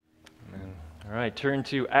All right, turn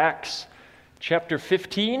to Acts chapter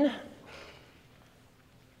 15.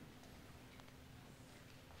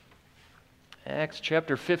 Acts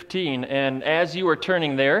chapter 15. And as you are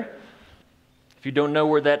turning there, if you don't know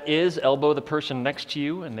where that is, elbow the person next to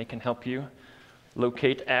you and they can help you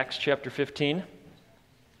locate Acts chapter 15.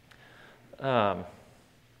 We're going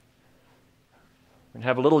to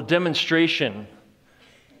have a little demonstration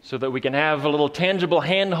so that we can have a little tangible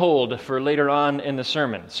handhold for later on in the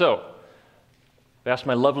sermon. So, I've asked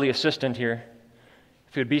my lovely assistant here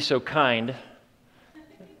if he would be so kind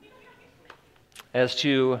as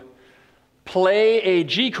to play a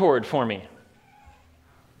G chord for me.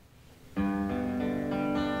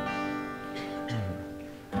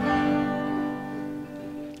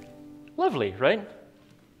 Lovely, right?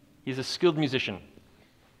 He's a skilled musician.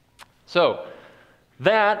 So,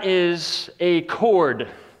 that is a chord,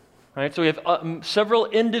 right? So we have several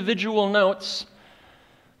individual notes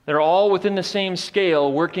that are all within the same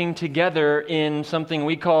scale working together in something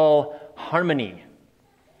we call harmony.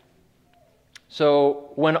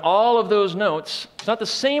 So when all of those notes, it's not the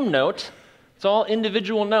same note, it's all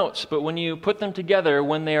individual notes, but when you put them together,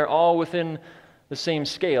 when they are all within the same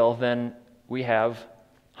scale, then we have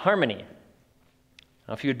harmony.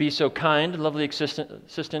 Now, if you would be so kind, lovely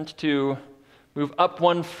assistant, to move up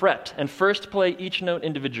one fret and first play each note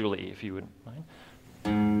individually, if you would mind.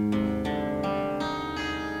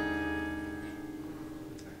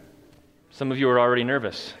 Some of you are already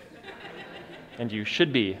nervous, and you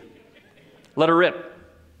should be. Let her rip.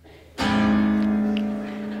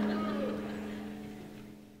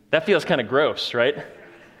 That feels kind of gross, right?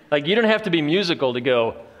 Like, you don't have to be musical to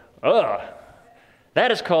go, ugh.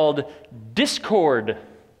 That is called discord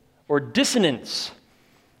or dissonance.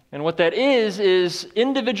 And what that is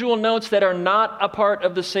individual notes that are not a part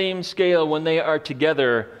of the same scale when they are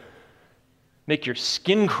together make your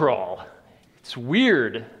skin crawl. It's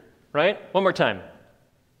weird, right? One more time.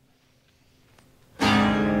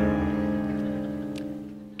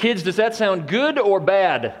 Kids, does that sound good or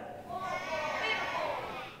bad?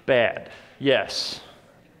 Bad, yes.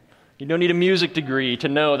 You don't need a music degree to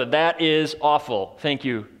know that that is awful. Thank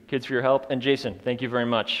you, kids, for your help. And Jason, thank you very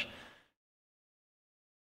much.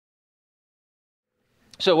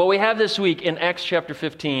 So what we have this week in Acts chapter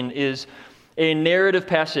 15 is a narrative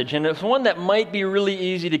passage, and it's one that might be really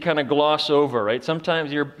easy to kind of gloss over, right?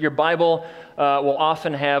 Sometimes your Bible will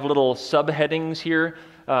often have little subheadings here.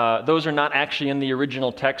 Those are not actually in the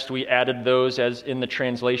original text. We added those as in the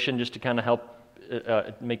translation just to kind of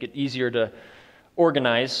help make it easier to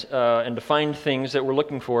organize and to find things that we're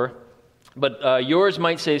looking for. But yours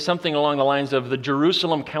might say something along the lines of the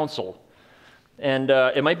Jerusalem Council. And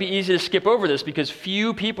it might be easy to skip over this because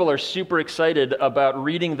few people are super excited about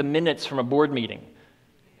reading the minutes from a board meeting,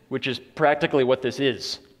 which is practically what this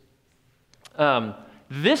is.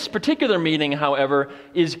 This particular meeting, however,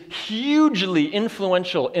 is hugely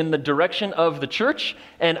influential in the direction of the church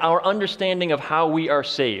and our understanding of how we are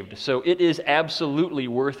saved. So it is absolutely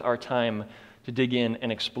worth our time to dig in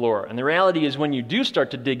and explore. And the reality is when you do start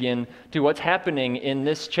to dig in to what's happening in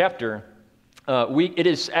this chapter, it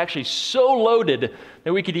is actually so loaded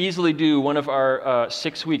that we could easily do one of our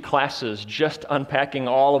 6-week classes just unpacking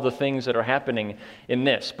all of the things that are happening in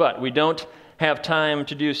this. But we don't have time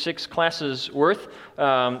to do 6 classes worth,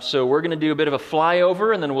 so we're going to do a bit of a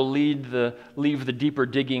flyover, and then we'll leave the deeper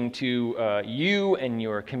digging to you and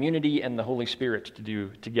your community and the Holy Spirit to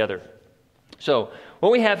do together. So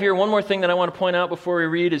what we have here, one more thing that I want to point out before we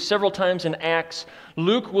read, is several times in Acts,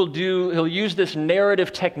 Luke he'll use this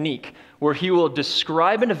narrative technique where he will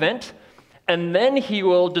describe an event, and then he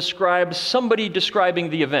will describe somebody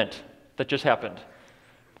describing the event that just happened.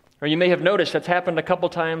 Or you may have noticed that's happened a couple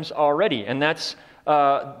times already, and that's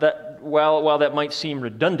while that might seem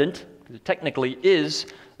redundant, it technically is,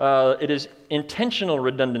 it is intentional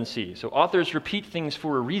redundancy. So authors repeat things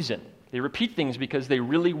for a reason. They repeat things because they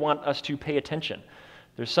really want us to pay attention.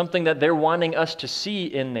 There's something that they're wanting us to see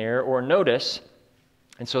in there or notice,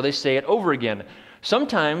 and so they say it over again.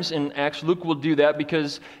 Sometimes in Acts, Luke will do that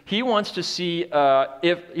because he wants to see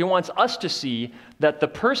he wants us to see that the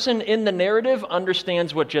person in the narrative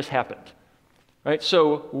understands what just happened. Right?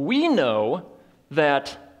 So we know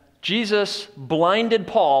that Jesus blinded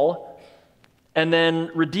Paul and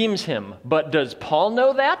then redeems him. But does Paul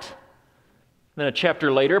know that? Then a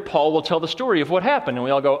chapter later, Paul will tell the story of what happened, and we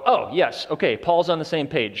all go, oh, yes, okay, Paul's on the same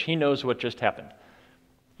page. He knows what just happened.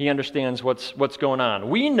 He understands what's going on.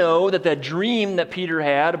 We know that dream that Peter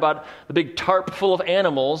had about the big tarp full of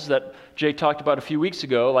animals that Jay talked about a few weeks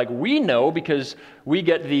ago, like we know because we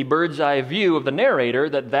get the bird's eye view of the narrator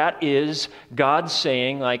that is God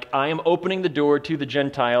saying, like, I am opening the door to the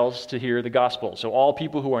Gentiles to hear the gospel. So all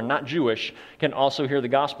people who are not Jewish can also hear the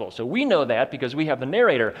gospel. So we know that because we have the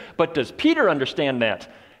narrator. But does Peter understand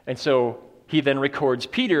that? And so he then records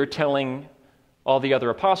Peter telling all the other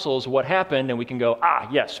apostles what happened, and we can go,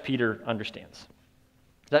 yes, Peter understands.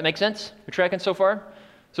 Does that make sense? You're tracking so far?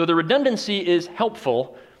 So the redundancy is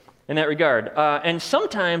helpful in that regard. And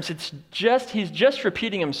sometimes he's just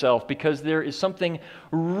repeating himself because there is something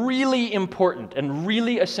really important and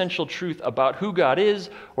really essential truth about who God is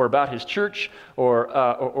or about his church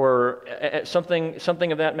or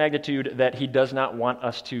something of that magnitude that he does not want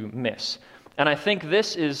us to miss. And I think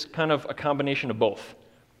this is kind of a combination of both.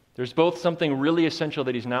 There's both something really essential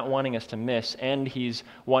that he's not wanting us to miss, and he's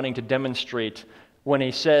wanting to demonstrate when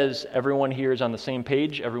he says everyone here is on the same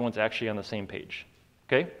page, everyone's actually on the same page.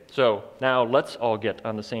 Okay? So now let's all get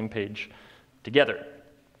on the same page together.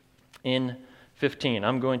 In 15,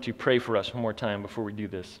 I'm going to pray for us one more time before we do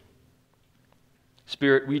this.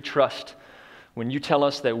 Spirit, we trust when you tell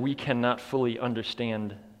us that we cannot fully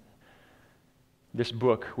understand this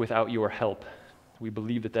book without your help. We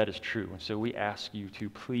believe that is true, and so we ask you to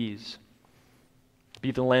please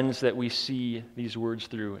be the lens that we see these words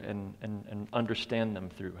through and understand them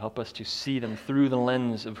through. Help us to see them through the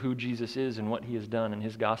lens of who Jesus is and what he has done in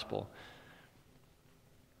his gospel.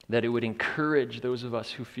 That it would encourage those of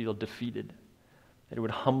us who feel defeated, that it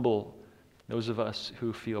would humble those of us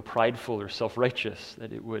who feel prideful or self-righteous,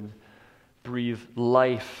 that it would breathe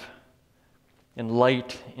life and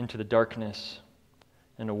light into the darkness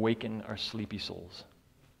and awaken our sleepy souls.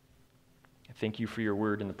 I thank you for your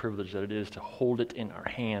word and the privilege that it is to hold it in our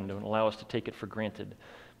hand and allow us to take it for granted,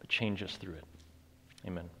 but change us through it.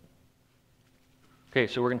 Amen. Okay,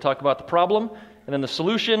 so we're going to talk about the problem, and then the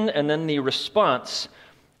solution, and then the response.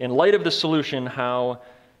 In light of the solution, how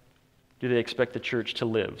do they expect the church to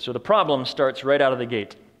live? So the problem starts right out of the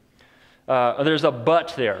gate. There's a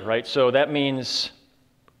but there, right? So that means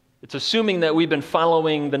it's assuming that we've been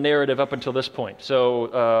following the narrative up until this point.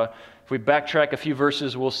 So if we backtrack a few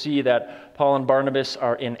verses, we'll see that Paul and Barnabas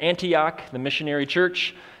are in Antioch, the missionary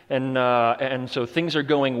church, and so things are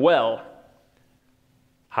going well.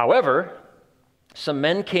 However, some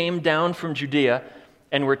men came down from Judea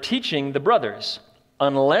and were teaching the brothers,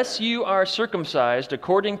 unless you are circumcised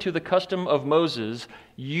according to the custom of Moses,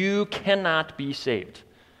 you cannot be saved.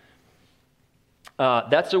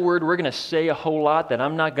 That's a word we're going to say a whole lot that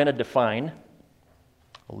I'm not going to define.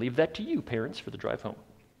 I'll leave that to you, parents, for the drive home.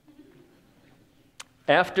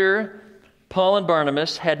 After Paul and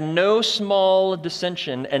Barnabas had no small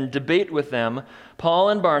dissension and debate with them, Paul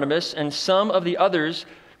and Barnabas and some of the others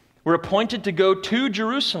were appointed to go to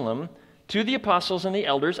Jerusalem to the apostles and the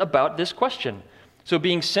elders about this question. So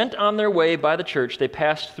being sent on their way by the church, they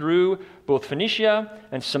passed through both Phoenicia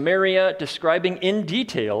and Samaria, describing in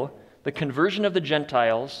detail the conversion of the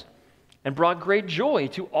Gentiles, and brought great joy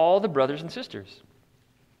to all the brothers and sisters.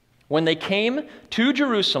 When they came to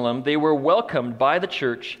Jerusalem, they were welcomed by the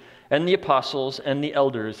church and the apostles and the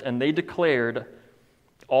elders, and they declared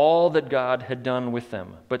all that God had done with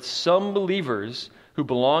them. But some believers who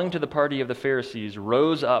belonged to the party of the Pharisees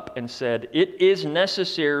rose up and said, "It is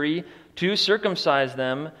necessary to circumcise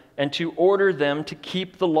them and to order them to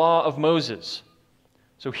keep the law of Moses."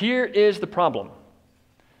 So here is the problem.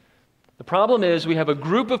 The problem is we have a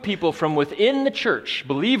group of people from within the church,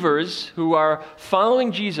 believers who are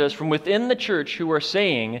following Jesus from within the church, who are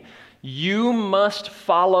saying, you must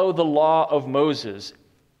follow the law of Moses,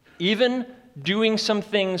 even doing some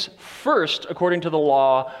things first according to the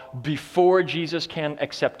law before Jesus can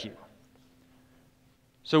accept you.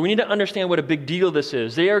 So we need to understand what a big deal this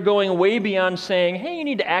is. They are going way beyond saying, hey, you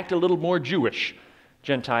need to act a little more Jewish,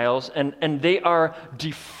 Gentiles, and they are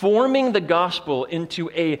deforming the gospel into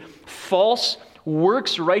a false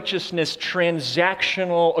works righteousness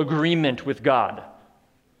transactional agreement with God.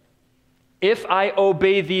 If I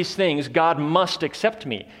obey these things, God must accept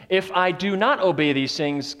me. If I do not obey these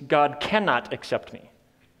things, God cannot accept me.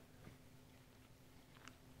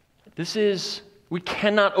 We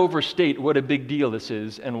cannot overstate what a big deal this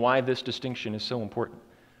is and why this distinction is so important.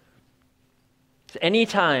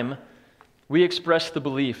 Anytime we express the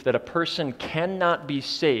belief that a person cannot be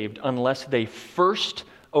saved unless they first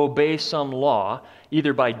obey some law,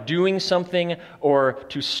 either by doing something or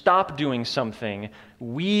to stop doing something,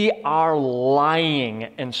 we are lying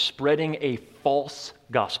and spreading a false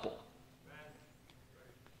gospel.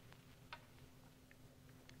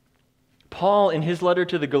 Paul, in his letter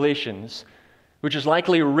to the Galatians, which is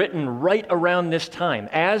likely written right around this time,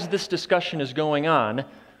 as this discussion is going on,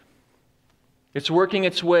 it's working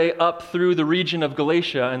its way up through the region of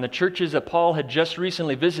Galatia, and the churches that Paul had just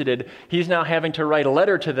recently visited, he's now having to write a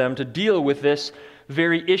letter to them to deal with this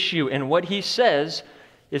very issue. And what he says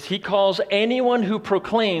is he calls anyone who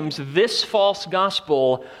proclaims this false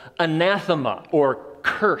gospel anathema or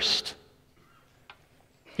cursed.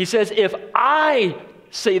 He says, if I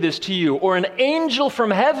say this to you, or an angel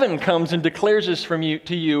from heaven comes and declares this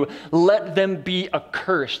to you, let them be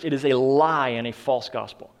accursed. It is a lie and a false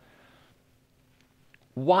gospel.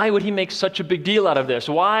 Why would he make such a big deal out of this?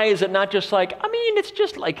 Why is it not just like, it's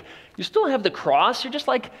just like, you still have the cross, you're just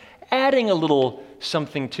like adding a little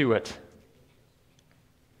something to it.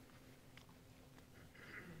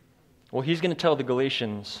 Well, he's going to tell the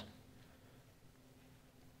Galatians,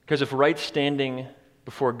 because if right standing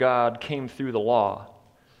before God came through the law,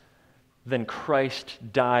 then Christ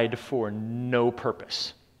died for no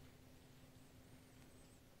purpose.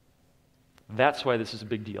 That's why this is a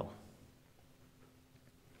big deal.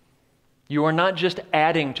 You are not just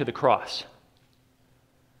adding to the cross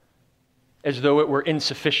as though it were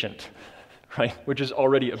insufficient, right? Which is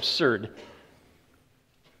already absurd.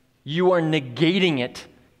 You are negating it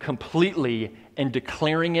completely and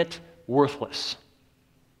declaring it worthless.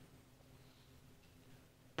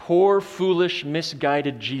 Poor, foolish,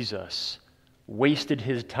 misguided Jesus wasted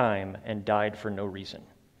his time and died for no reason.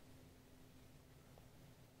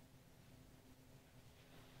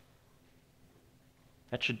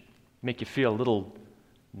 That should make you feel a little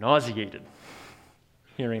nauseated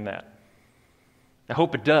hearing that. I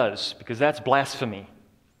hope it does, because that's blasphemy.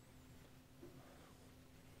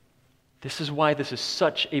 This is why this is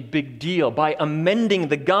such a big deal. By amending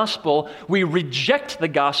the gospel, we reject the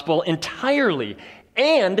gospel entirely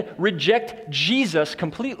and reject Jesus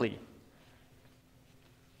completely.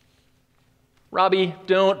 Robbie,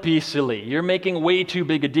 don't be silly. You're making way too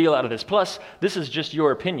big a deal out of this. Plus, this is just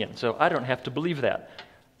your opinion, so I don't have to believe that.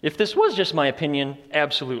 If this was just my opinion,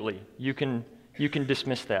 absolutely, you can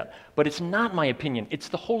dismiss that. But it's not my opinion. It's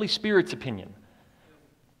the Holy Spirit's opinion.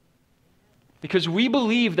 Because we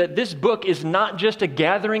believe that this book is not just a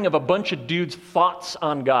gathering of a bunch of dudes' thoughts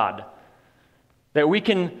on God. That we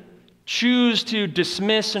can choose to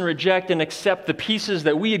dismiss and reject and accept the pieces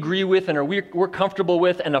that we agree with and we're comfortable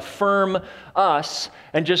with and affirm us,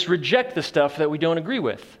 and just reject the stuff that we don't agree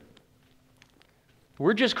with.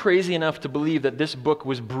 We're just crazy enough to believe that this book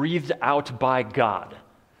was breathed out by God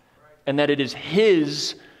and that it is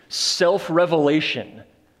His self-revelation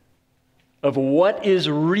of what is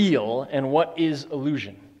real and what is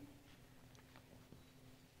illusion.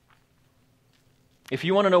 If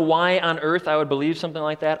you want to know why on earth I would believe something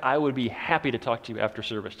like that, I would be happy to talk to you after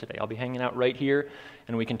service today. I'll be hanging out right here,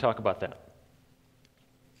 and we can talk about that.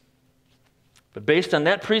 But based on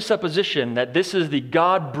that presupposition that this is the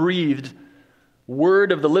God-breathed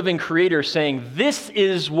word of the living Creator saying this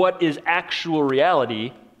is what is actual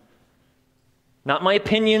reality, not my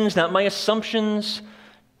opinions, not my assumptions,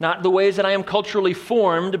 not the ways that I am culturally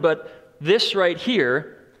formed, but this right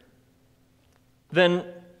here, then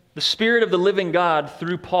the Spirit of the living God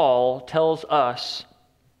through Paul tells us,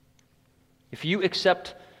 if you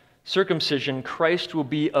accept circumcision, Christ will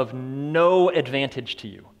be of no advantage to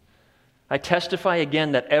you. I testify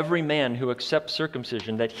again that every man who accepts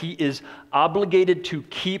circumcision, that he is obligated to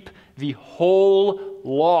keep the whole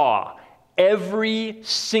law, every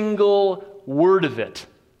single word of it.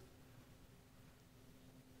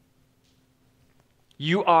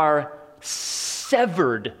 You are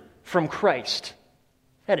severed from Christ.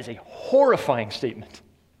 That is a horrifying statement.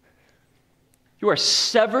 You are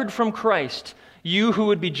severed from Christ. You who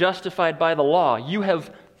would be justified by the law, you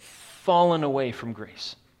have fallen away from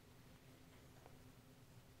grace.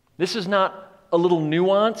 This is not a little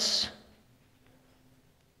nuance.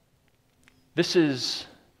 This is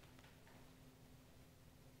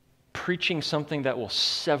preaching something that will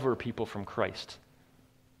sever people from Christ.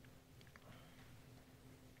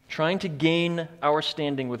 Trying to gain our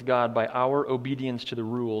standing with God by our obedience to the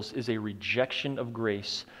rules is a rejection of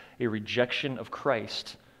grace, a rejection of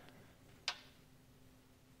Christ.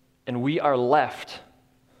 And we are left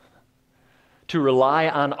to rely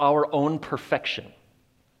on our own perfection,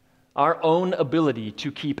 our own ability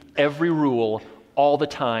to keep every rule all the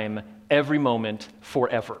time, every moment,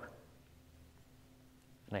 forever.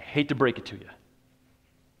 And I hate to break it to you,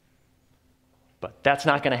 but that's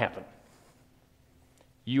not going to happen.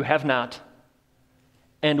 You have not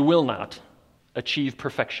and will not achieve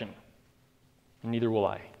perfection. Neither will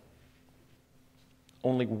I.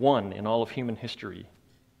 Only one in all of human history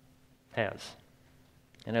has.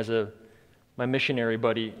 And as a My missionary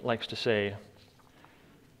buddy likes to say,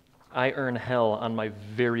 I earn hell on my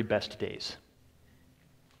very best days.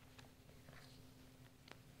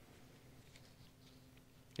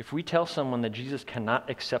 If we tell someone that Jesus cannot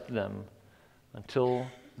accept them until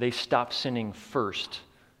they stop sinning first,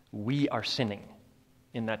 we are sinning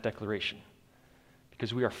in that declaration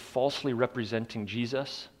because we are falsely representing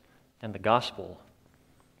Jesus and the gospel,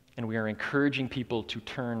 and we are encouraging people to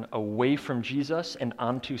turn away from Jesus and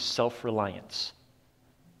onto self-reliance,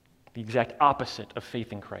 the exact opposite of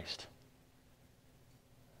faith in Christ.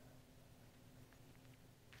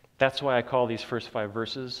 That's why I call these first 5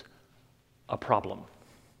 verses a problem.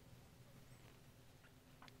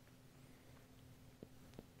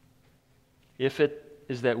 If it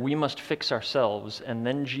is that we must fix ourselves and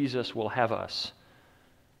then Jesus will have us,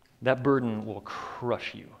 that burden will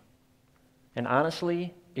crush you. And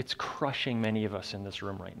honestly, it's crushing many of us in this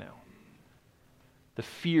room right now. The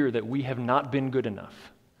fear that we have not been good enough,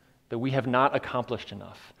 that we have not accomplished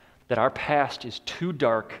enough, that our past is too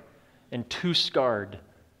dark and too scarred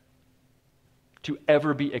to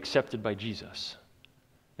ever be accepted by Jesus.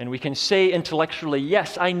 And we can say intellectually,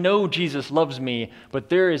 yes, I know Jesus loves me, but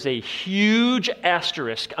there is a huge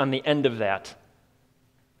asterisk on the end of that.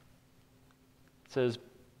 It says,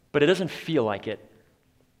 but it doesn't feel like it.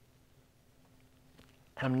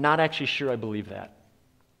 And I'm not actually sure I believe that,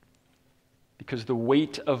 because the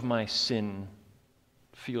weight of my sin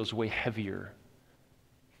feels way heavier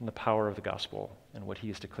than the power of the gospel and what he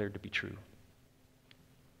has declared to be true.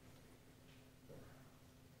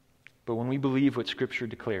 But when we believe what Scripture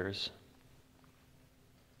declares,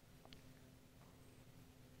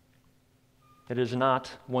 it is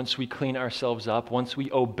not once we clean ourselves up, once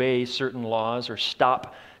we obey certain laws or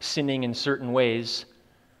stop sinning in certain ways,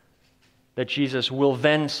 that Jesus will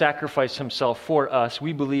then sacrifice himself for us.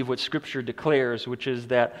 We believe what Scripture declares, which is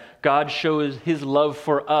that God shows his love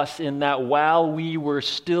for us in that while we were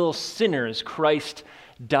still sinners, Christ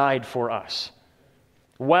died for us.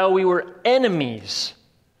 While we were enemies,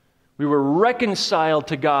 we were reconciled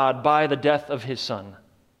to God by the death of his Son.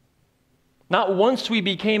 Not once we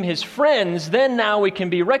became his friends, then now we can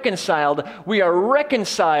be reconciled. We are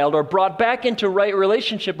reconciled or brought back into right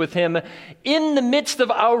relationship with him in the midst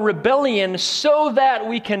of our rebellion so that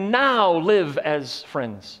we can now live as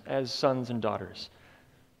friends, as sons and daughters.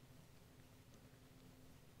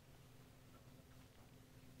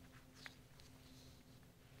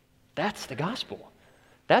 That's the gospel.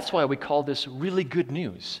 That's why we call this really good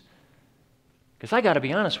news. Because I got to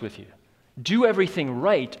be honest with you, do everything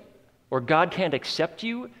right or God can't accept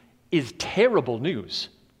you is terrible news.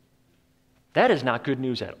 That is not good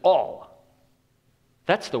news at all.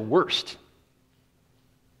 That's the worst.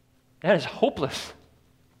 That is hopeless.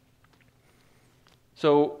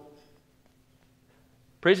 So,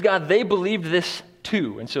 praise God, they believed this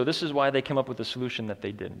too. And so this is why they came up with the solution that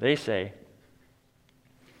they did. They say,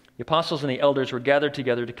 the apostles and the elders were gathered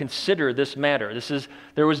together to consider this matter.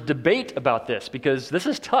 There was debate about this because this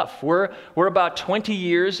is tough. We're about 20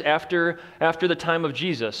 years after the time of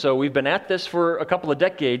Jesus. So we've been at this for a couple of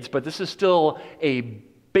decades, but this is still a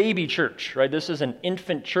baby church, right? This is an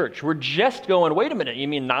infant church. We're just going, wait a minute, you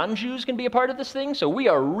mean non-Jews can be a part of this thing? So we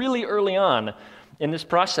are really early on in this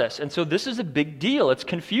process. And so this is a big deal. It's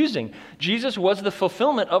confusing. Jesus was the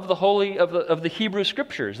fulfillment of the Hebrew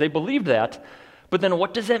Scriptures. They believed that. But then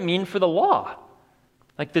what does that mean for the law?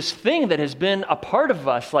 Like this thing that has been a part of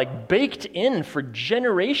us, like baked in for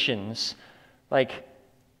generations, like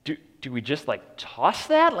do we just like toss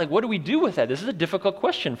that? Like what do we do with that? This is a difficult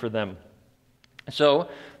question for them. So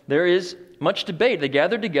there is much debate. They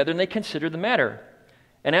gathered together and they considered the matter.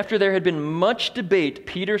 And after there had been much debate,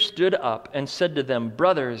 Peter stood up and said to them,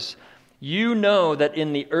 brothers, you know that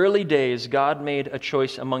in the early days God made a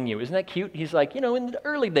choice among you. Isn't that cute? He's like, in the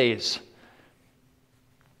early days.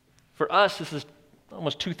 For us, this is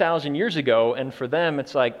almost 2,000 years ago, and for them,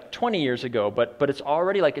 it's like 20 years ago, but it's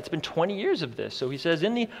already like it's been 20 years of this. So he says,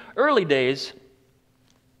 in the early days,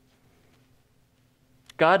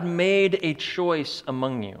 God made a choice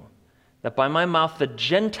among you, that by my mouth the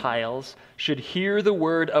Gentiles should hear the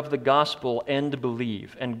word of the gospel and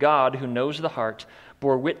believe. And God, who knows the heart,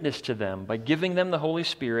 bore witness to them by giving them the Holy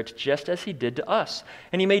Spirit just as he did to us.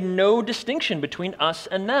 And he made no distinction between us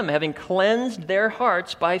and them, having cleansed their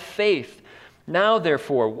hearts by faith. Now,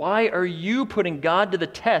 therefore, why are you putting God to the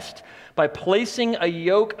test by placing a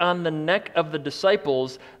yoke on the neck of the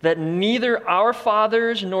disciples that neither our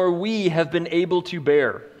fathers nor we have been able to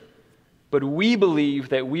bear? But we believe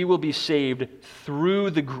that we will be saved through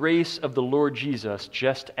the grace of the Lord Jesus,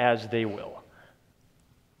 just as they will.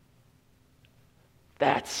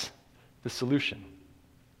 That's the solution.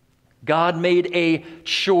 God made a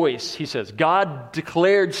choice, he says. God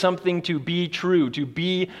declared something to be true, to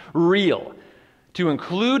be real, to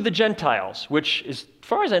include the Gentiles, which, as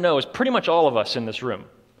far as I know, is pretty much all of us in this room.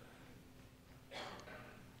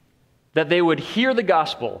 That they would hear the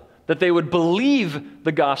gospel, that they would believe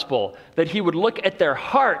the gospel, that he would look at their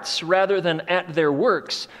hearts rather than at their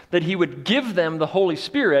works, that he would give them the Holy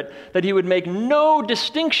Spirit, that he would make no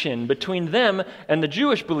distinction between them and the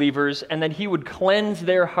Jewish believers, and that he would cleanse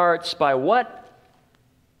their hearts by what?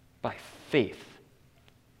 By faith,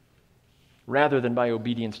 rather than by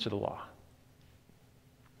obedience to the law.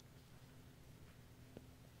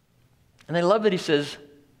 And I love that he says,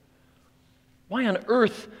 why on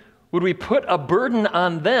earth would we put a burden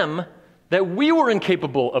on them that we were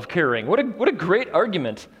incapable of carrying? What a great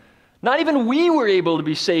argument. Not even we were able to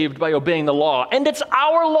be saved by obeying the law, and it's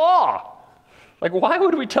our law. Like, why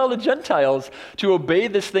would we tell the Gentiles to obey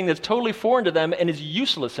this thing that's totally foreign to them and is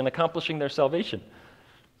useless in accomplishing their salvation?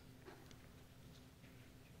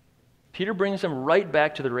 Peter brings them right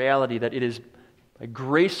back to the reality that it is by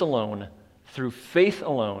grace alone, through faith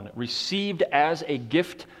alone, received as a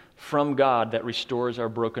gift from God, that restores our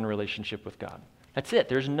broken relationship with God. That's it.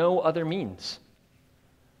 There's no other means.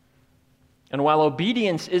 And while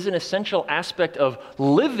obedience is an essential aspect of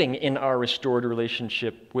living in our restored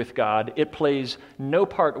relationship with God, it plays no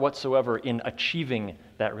part whatsoever in achieving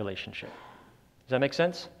that relationship. Does that make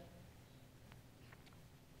sense?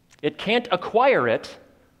 It can't acquire it,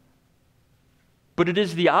 but it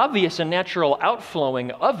is the obvious and natural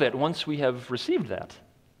outflowing of it once we have received that.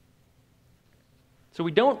 So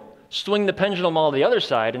we don't swing the pendulum all the other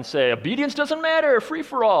side and say, obedience doesn't matter, free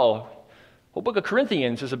for all. The whole book of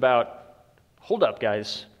Corinthians is about, hold up,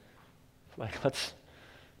 guys. Like, let's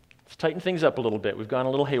tighten things up a little bit. We've gone a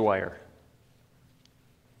little haywire.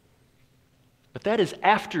 But that is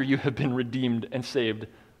after you have been redeemed and saved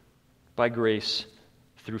by grace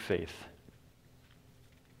through faith.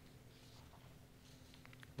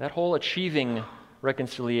 That whole achieving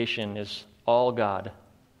reconciliation is all God.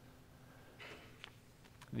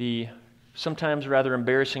 The sometimes rather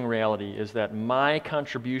embarrassing reality is that my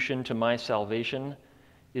contribution to my salvation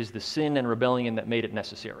is the sin and rebellion that made it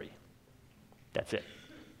necessary. That's it.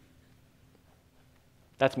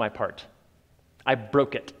 That's my part. I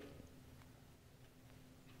broke it.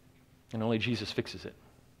 And only Jesus fixes it.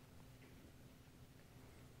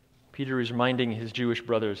 Peter is reminding his Jewish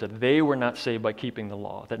brothers that they were not saved by keeping the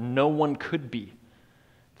law, that no one could be.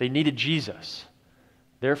 They needed Jesus.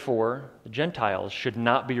 Therefore, the Gentiles should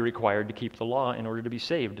not be required to keep the law in order to be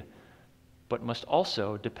saved, but must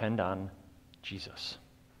also depend on Jesus.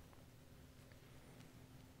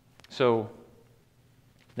 So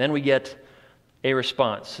then we get a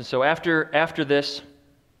response. And so after this,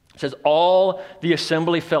 it says, all the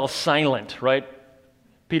assembly fell silent, right?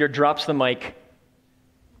 Peter drops the mic,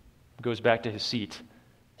 goes back to his seat,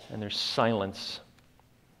 and there's silence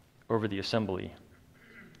over the assembly.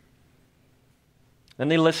 Then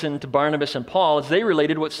they listened to Barnabas and Paul as they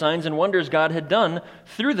related what signs and wonders God had done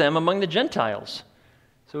through them among the Gentiles.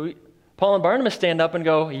 So Paul and Barnabas stand up and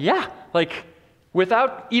go, yeah, like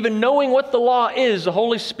without even knowing what the law is, the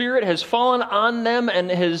Holy Spirit has fallen on them and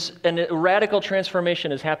a radical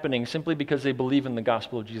transformation is happening simply because they believe in the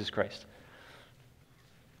gospel of Jesus Christ.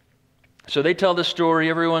 So they tell the story,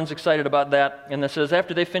 everyone's excited about that, and it says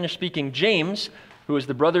after they finished speaking, James, who is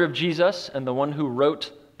the brother of Jesus and the one who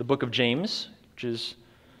wrote the book of James, which is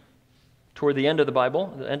toward the end of the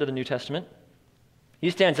Bible, the end of the New Testament. He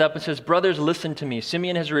stands up and says, brothers, listen to me.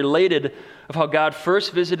 Simeon has related of how God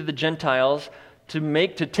first visited the Gentiles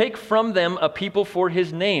to take from them a people for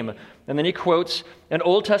his name. And then he quotes an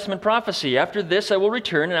Old Testament prophecy. After this I will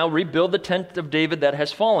return and I will rebuild the tent of David that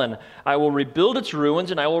has fallen. I will rebuild its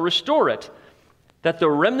ruins and I will restore it, that the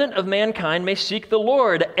remnant of mankind may seek the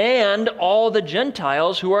Lord and all the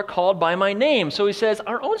Gentiles who are called by my name. So he says,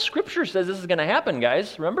 our own scripture says this is going to happen,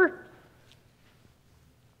 guys. Remember?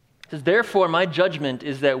 It says, therefore, my judgment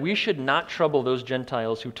is that we should not trouble those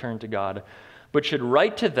Gentiles who turn to God, but should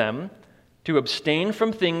write to them to abstain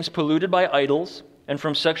from things polluted by idols and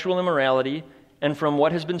from sexual immorality and from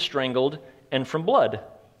what has been strangled and from blood.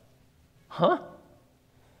 Huh?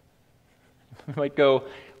 You might go,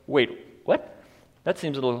 wait, what? That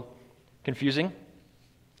seems a little confusing. It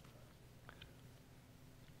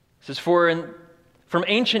says, from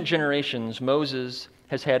ancient generations, Moses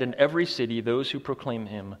has had in every city those who proclaim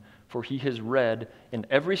him, for he has read in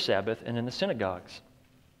every Sabbath and in the synagogues.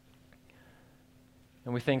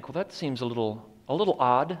 And we think, well, that seems a little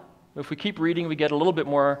odd. If we keep reading, we get a little bit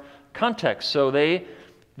more context. So they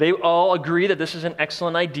all agree that this is an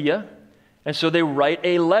excellent idea, and so they write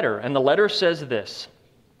a letter. And the letter says this: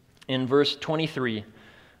 in verse 23.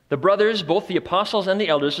 The brothers, both the apostles and the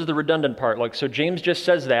elders, this is the redundant part. So James just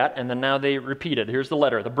says that, and then now they repeat it. Here's the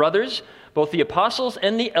letter. The brothers, both the apostles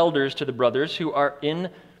and the elders to the brothers who are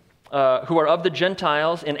of the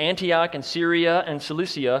Gentiles in Antioch and Syria and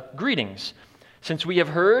Cilicia, greetings. Since we have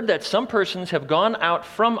heard that some persons have gone out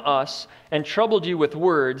from us and troubled you with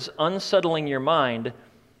words, unsettling your mind,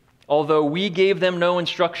 although we gave them no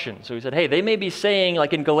instruction. So he said, hey, they may be saying,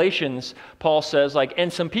 like in Galatians, Paul says,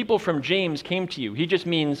 and some people from James came to you. He just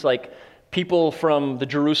means people from the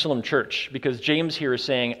Jerusalem church, because James here is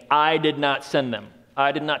saying, I did not send them.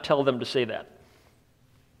 I did not tell them to say that.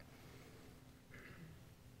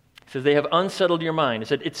 He says, they have unsettled your mind. He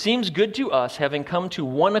said, it seems good to us having come to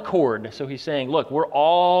one accord. So he's saying, look, we're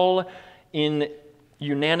all in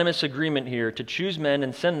unanimous agreement here to choose men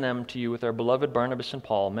and send them to you with our beloved Barnabas and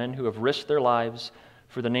Paul, men who have risked their lives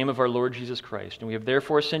for the name of our Lord Jesus Christ. And we have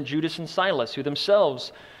therefore sent Judas and Silas, who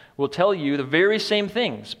themselves will tell you the very same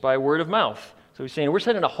things by word of mouth. So he's saying, we're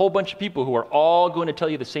sending a whole bunch of people who are all going to tell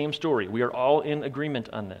you the same story. We are all in agreement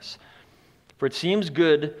on this. For it seems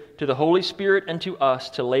good to the Holy Spirit and to us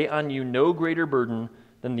to lay on you no greater burden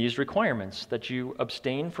than these requirements, that you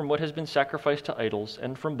abstain from what has been sacrificed to idols,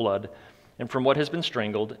 and from blood, and from what has been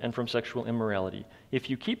strangled, and from sexual immorality. If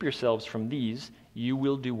you keep yourselves from these, you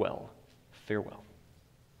will do well. Farewell.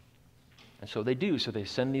 And so they do. So they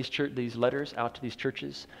send these letters out to these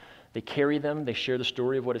churches. They carry them. They share the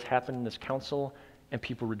story of what has happened in this council, and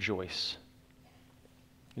people rejoice.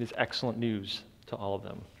 It is excellent news to all of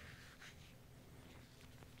them.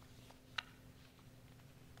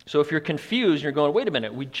 So if you're confused, you're going, wait a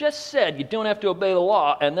minute, we just said you don't have to obey the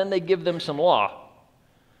law, and then they give them some law.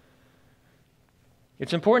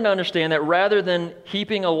 It's important to understand that rather than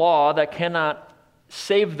heaping a law that cannot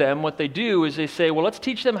save them, what they do is they say, well, let's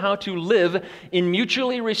teach them how to live in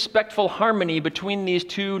mutually respectful harmony between these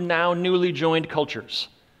two now newly joined cultures.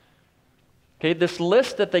 Okay, this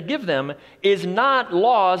list that they give them is not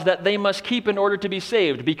laws that they must keep in order to be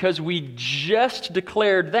saved, because we just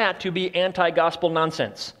declared that to be anti-gospel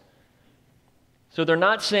nonsense. So they're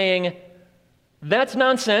not saying, that's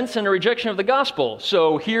nonsense and a rejection of the gospel,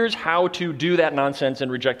 so here's how to do that nonsense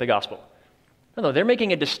and reject the gospel. No, they're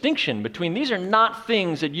making a distinction between these are not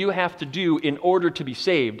things that you have to do in order to be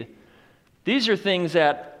saved. These are things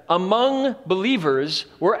that among believers,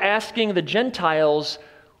 we're asking the Gentiles,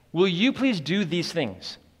 will you please do these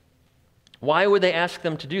things? Why would they ask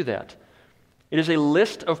them to do that? It is a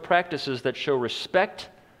list of practices that show respect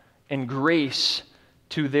and grace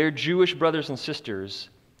to their Jewish brothers and sisters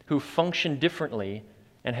who function differently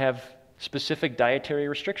and have specific dietary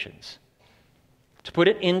restrictions. To put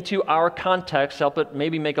it into our context, help it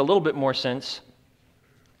maybe make a little bit more sense,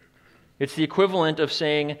 it's the equivalent of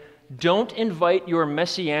saying, don't invite your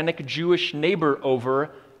Messianic Jewish neighbor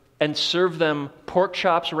over and serve them pork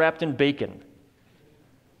chops wrapped in bacon.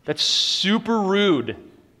 That's super rude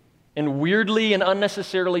and weirdly and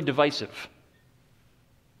unnecessarily divisive.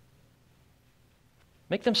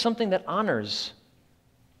 Make them something that honors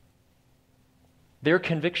their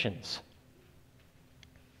convictions.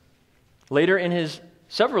 Later in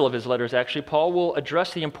several of his letters, actually, Paul will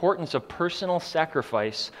address the importance of personal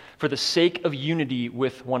sacrifice for the sake of unity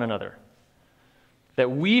with one another.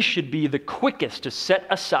 That we should be the quickest to set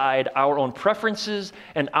aside our own preferences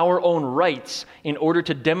and our own rights in order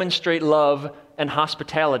to demonstrate love and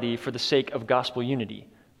hospitality for the sake of gospel unity,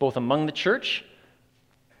 both among the church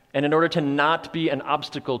and in order to not be an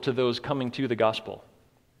obstacle to those coming to the gospel.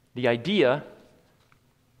 The idea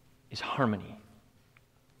is harmony.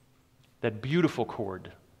 That beautiful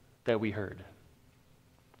chord that we heard.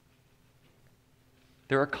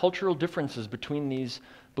 There are cultural differences between these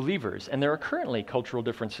believers, and there are currently cultural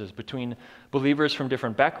differences between believers from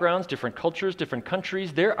different backgrounds, different cultures, different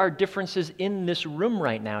countries. There are differences in this room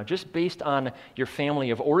right now, just based on your family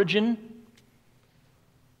of origin,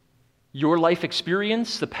 your life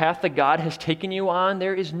experience, the path that God has taken you on.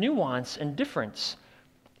 There is nuance and difference,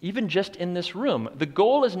 even just in this room. The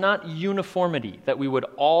goal is not uniformity, that we would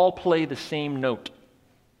all play the same note,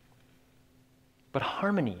 but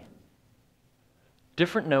harmony.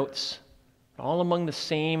 Different notes, all among the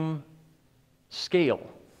same scale,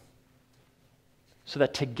 so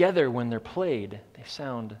that together when they're played, they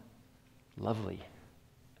sound lovely.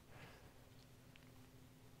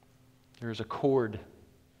 There's a chord,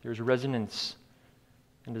 there's resonance,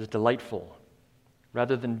 and it is delightful,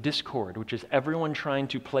 rather than discord, which is everyone trying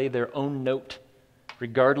to play their own note,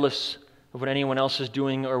 regardless of what anyone else is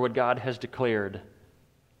doing or what God has declared.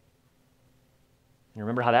 You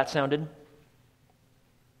remember how that sounded?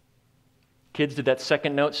 Kids, did that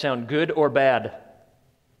second note sound good or bad?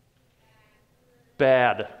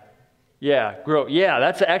 Bad. Yeah, grow. Yeah,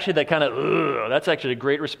 that's actually that kind of, that's actually a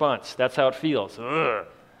great response. That's how it feels. Ugh.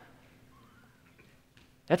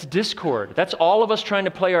 That's discord. That's all of us trying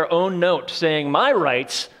to play our own note, saying, my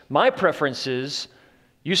rights, my preferences,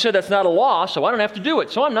 you said that's not a law, so I don't have to do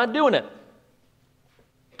it, so I'm not doing it.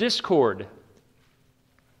 Discord.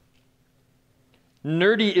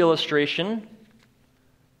 Nerdy illustration.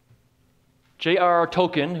 J.R.R.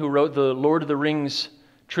 Tolkien, who wrote the Lord of the Rings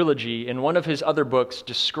trilogy, in one of his other books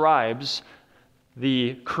describes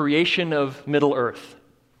the creation of Middle-earth.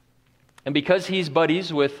 And because he's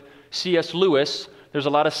buddies with C.S. Lewis, there's a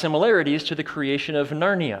lot of similarities to the creation of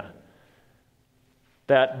Narnia.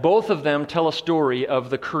 That both of them tell a story of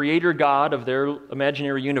the creator God of their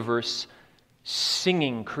imaginary universe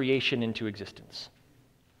singing creation into existence.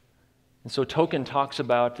 And so Tolkien talks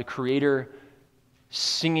about the creator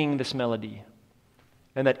singing this melody,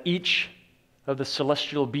 and that each of the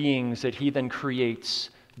celestial beings that he then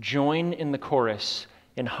creates join in the chorus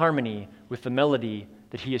in harmony with the melody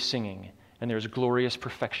that he is singing. And there's glorious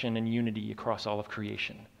perfection and unity across all of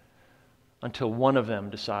creation until one of them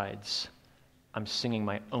decides, I'm singing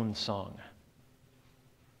my own song.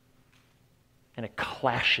 And it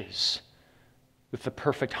clashes with the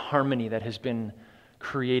perfect harmony that has been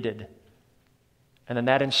created. And then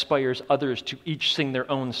that inspires others to each sing their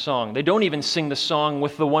own song. They don't even sing the song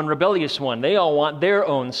with the one rebellious one. They all want their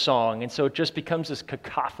own song. And so it just becomes this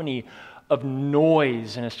cacophony of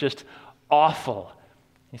noise, and it's just awful.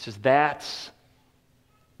 He says, that's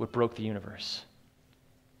what broke the universe.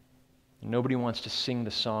 Nobody wants to sing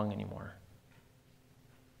the song anymore.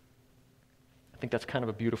 I think that's kind of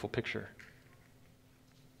a beautiful picture.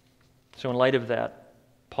 So in light of that,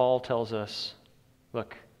 Paul tells us,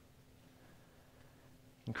 look,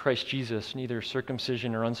 in Christ Jesus, neither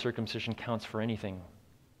circumcision or uncircumcision counts for anything,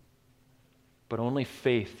 but only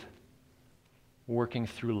faith working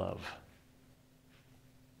through love.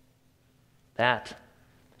 That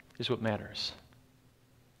is what matters.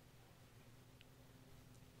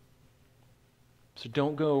 So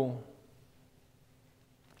don't go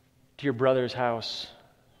to your brother's house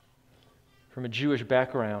from a Jewish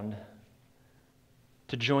background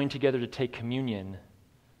to join together to take communion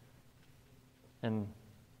and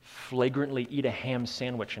flagrantly eat a ham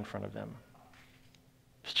sandwich in front of them.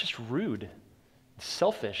 It's just rude. It's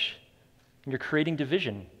selfish. And you're creating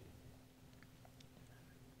division.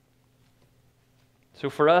 So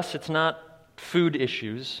for us, it's not food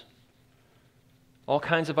issues, all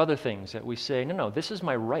kinds of other things that we say, no, this is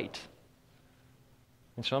my right.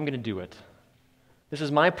 And so I'm going to do it. This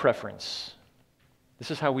is my preference. This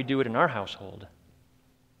is how we do it in our household.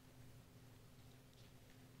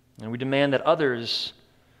 And we demand that others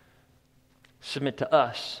submit to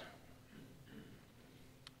us.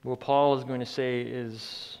 What Paul is going to say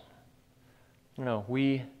is,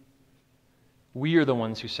 we are the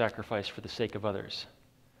ones who sacrifice for the sake of others.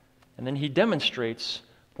 And then he demonstrates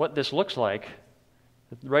what this looks like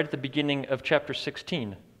right at the beginning of chapter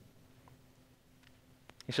 16.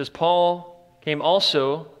 He says, Paul came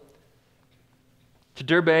also to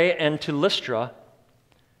Derbe and to Lystra.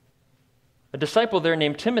 A disciple there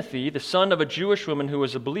named Timothy, the son of a Jewish woman who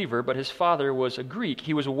was a believer, but his father was a Greek.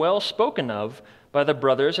 He was well spoken of by the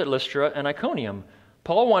brothers at Lystra and Iconium.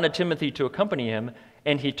 Paul wanted Timothy to accompany him,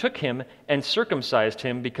 and he took him and circumcised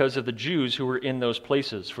him because of the Jews who were in those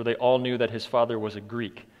places, for they all knew that his father was a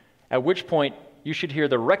Greek. At which point, you should hear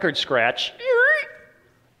the record scratch.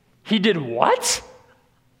 He did what?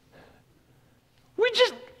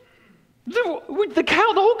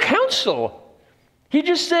 The whole council. He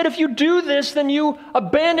just said, if you do this, then you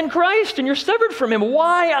abandon Christ and you're severed from him.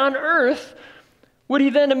 Why on earth would he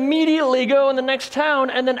then immediately go in the next town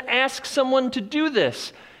and then ask someone to do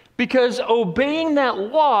this? Because obeying that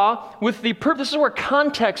law with the purpose, this is where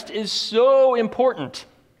context is so important.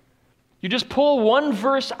 You just pull one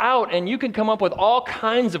verse out and you can come up with all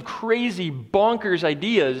kinds of crazy, bonkers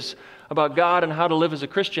ideas about God and how to live as a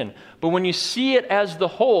Christian. But when you see it as the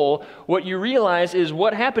whole, what you realize is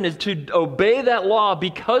what happened is to obey that law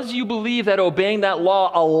because you believe that obeying that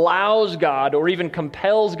law allows God or even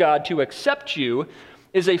compels God to accept you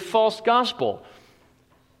is a false gospel.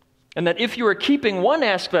 And that if you are keeping one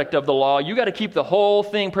aspect of the law, you got to keep the whole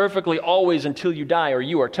thing perfectly always until you die or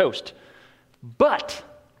you are toast. But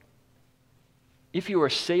if you are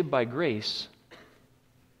saved by grace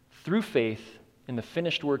through faith in the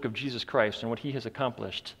finished work of Jesus Christ and what he has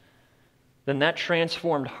accomplished, then that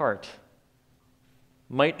transformed heart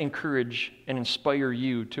might encourage and inspire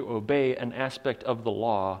you to obey an aspect of the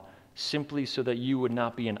law simply so that you would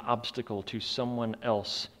not be an obstacle to someone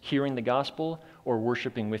else hearing the gospel or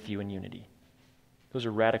worshiping with you in unity. Those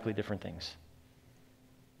are radically different things.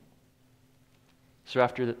 So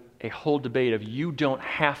after a whole debate of you don't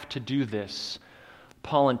have to do this,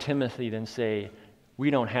 Paul and Timothy then say, we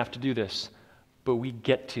don't have to do this, but we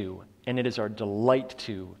get to, and it is our delight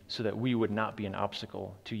to, so that we would not be an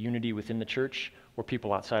obstacle to unity within the church or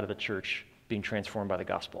people outside of the church being transformed by the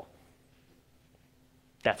gospel.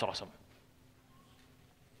 That's awesome.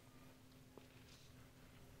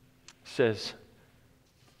 It says,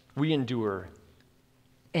 we endure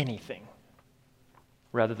anything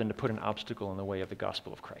rather than to put an obstacle in the way of the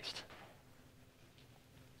gospel of Christ.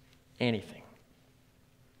 Anything.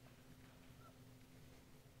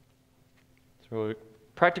 So a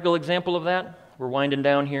practical example of that, we're winding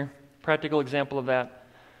down here. Practical example of that.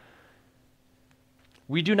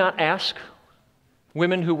 We do not ask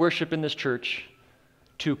women who worship in this church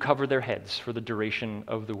to cover their heads for the duration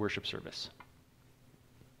of the worship service.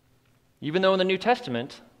 Even though in the New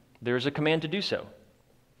Testament, there is a command to do so.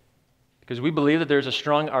 Because we believe that there's a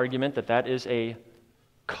strong argument that that is a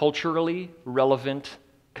culturally relevant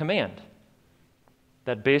command.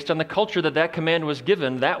 That based on the culture that command was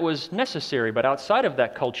given, that was necessary. But outside of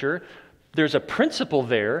that culture, there's a principle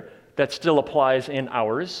there that still applies in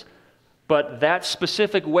ours. But that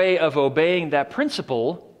specific way of obeying that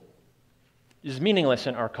principle is meaningless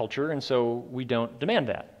in our culture, and so we don't demand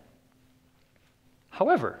that.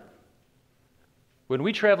 However, when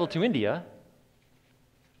we travel to India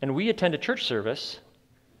and we attend a church service,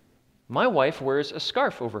 my wife wears a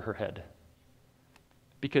scarf over her head.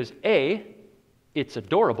 Because A, it's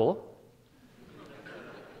adorable,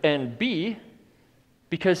 and B,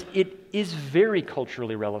 because it is very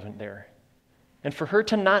culturally relevant there. And for her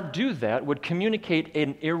to not do that would communicate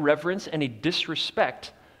an irreverence and a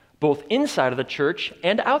disrespect both inside of the church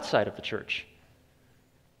and outside of the church.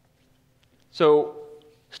 So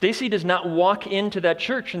Stacy does not walk into that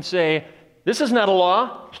church and say, this is not a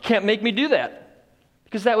law, you can't make me do that.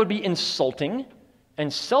 Because that would be insulting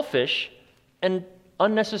and selfish and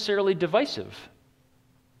unnecessarily divisive.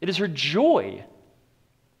 It is her joy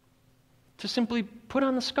to simply put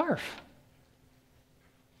on the scarf.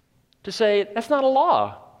 To say, that's not a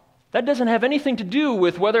law. That doesn't have anything to do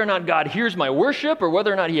with whether or not God hears my worship or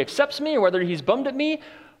whether or not he accepts me or whether he's bummed at me.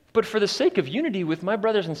 But for the sake of unity with my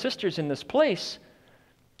brothers and sisters in this place,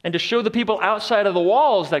 and to show the people outside of the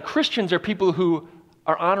walls that Christians are people who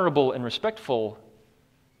are honorable and respectful,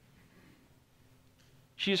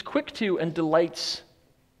 she is quick to and delights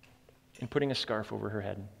in putting a scarf over her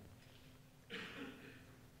head.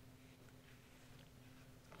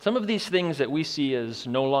 Some of these things that we see as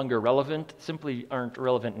no longer relevant simply aren't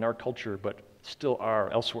relevant in our culture, but still are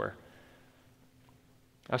elsewhere.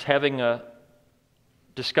 I was having a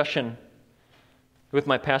discussion with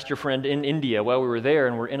my pastor friend in India while we were there,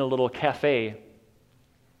 and we're in a little cafe.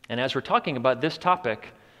 And as we're talking about this topic,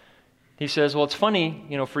 he says, well, it's funny,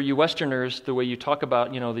 for you Westerners, the way you talk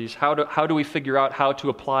about, these, how do we figure out how to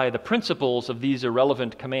apply the principles of these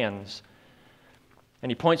irrelevant commands? And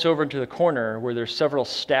he points over into the corner where there's several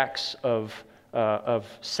stacks of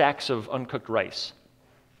sacks of uncooked rice.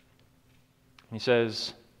 And he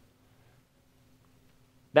says,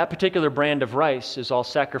 that particular brand of rice is all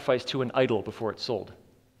sacrificed to an idol before it's sold.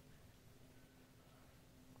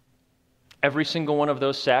 Every single one of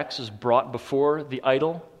those sacks is brought before the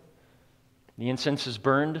idol. The incense is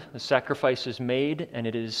burned, the sacrifice is made, and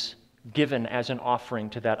it is given as an offering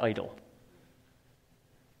to that idol.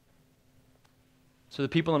 So the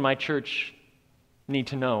people in my church need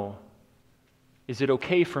to know, is it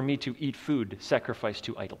okay for me to eat food sacrificed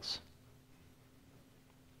to idols?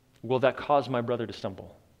 Will that cause my brother to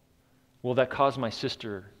stumble? Will that cause my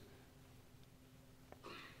sister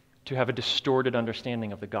to have a distorted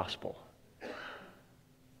understanding of the gospel?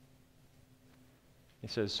 He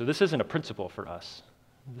says, so this isn't a principle for us.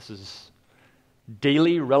 This is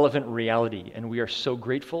daily relevant reality, and we are so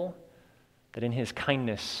grateful that in his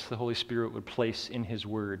kindness, the Holy Spirit would place in his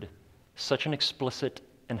word such an explicit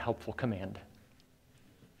and helpful command.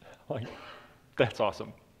 That's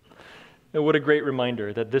awesome. And what a great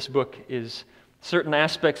reminder that this book is, certain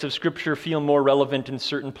aspects of Scripture feel more relevant in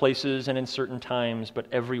certain places and in certain times, but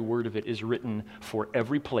every word of it is written for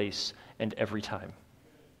every place and every time.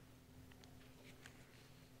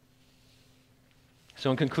 So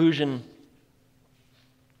in conclusion,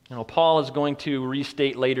 Paul is going to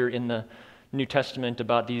restate later in the New Testament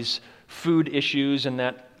about these food issues and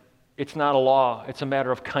that it's not a law, it's a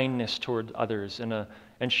matter of kindness toward others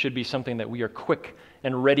and should be something that we are quick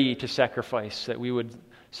and ready to sacrifice, that we would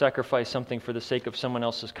sacrifice something for the sake of someone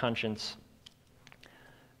else's conscience.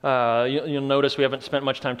 You'll notice we haven't spent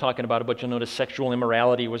much time talking about it, but you'll notice sexual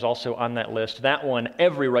immorality was also on that list. That one,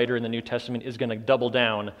 every writer in the New Testament is going to double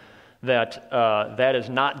down that that is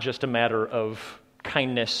not just a matter of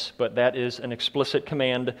kindness, but that is an explicit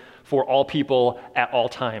command for all people at all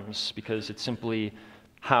times, because it's simply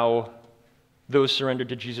how those surrendered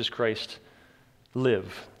to Jesus Christ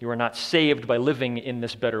live. You are not saved by living in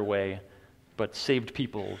this better way, but saved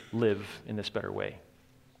people live in this better way.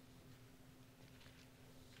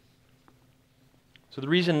 So the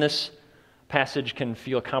reason this passage can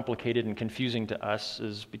feel complicated and confusing to us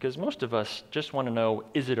is because most of us just want to know,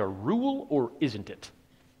 is it a rule or isn't it?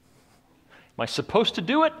 Am I supposed to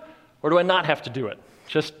do it, or do I not have to do it?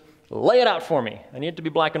 Just lay it out for me. I need it to be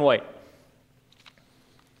black and white.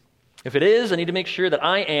 If it is, I need to make sure that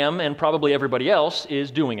I am, and probably everybody else,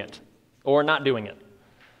 is doing it or not doing it.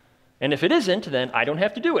 And if it isn't, then I don't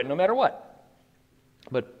have to do it, no matter what.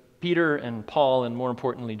 But Peter and Paul, and more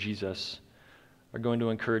importantly, Jesus, are going to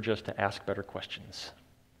encourage us to ask better questions.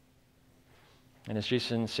 And as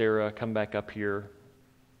Jason and Sarah come back up here,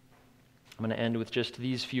 I'm going to end with just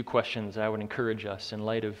these few questions I would encourage us in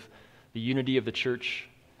light of the unity of the church,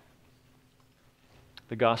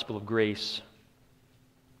 the gospel of grace,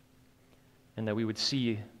 and that we would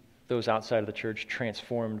see those outside of the church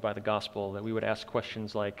transformed by the gospel, that we would ask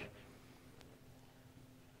questions like,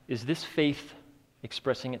 is this faith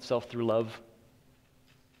expressing itself through love?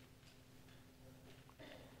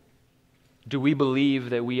 Do we believe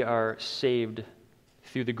that we are saved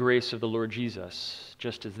through the grace of the Lord Jesus,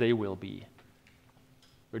 just as they will be?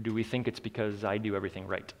 Or do we think it's because I do everything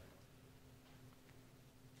right?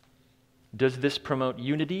 Does this promote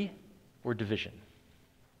unity or division?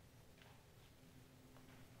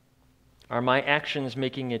 Are my actions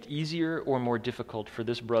making it easier or more difficult for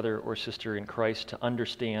this brother or sister in Christ to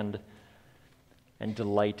understand and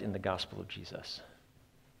delight in the gospel of Jesus?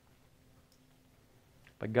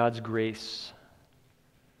 By God's grace,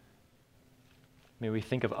 may we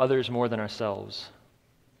think of others more than ourselves,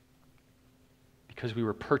 because we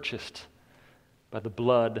were purchased by the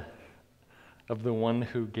blood of the one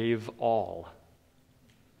who gave all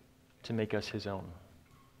to make us his own.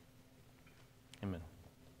 Amen.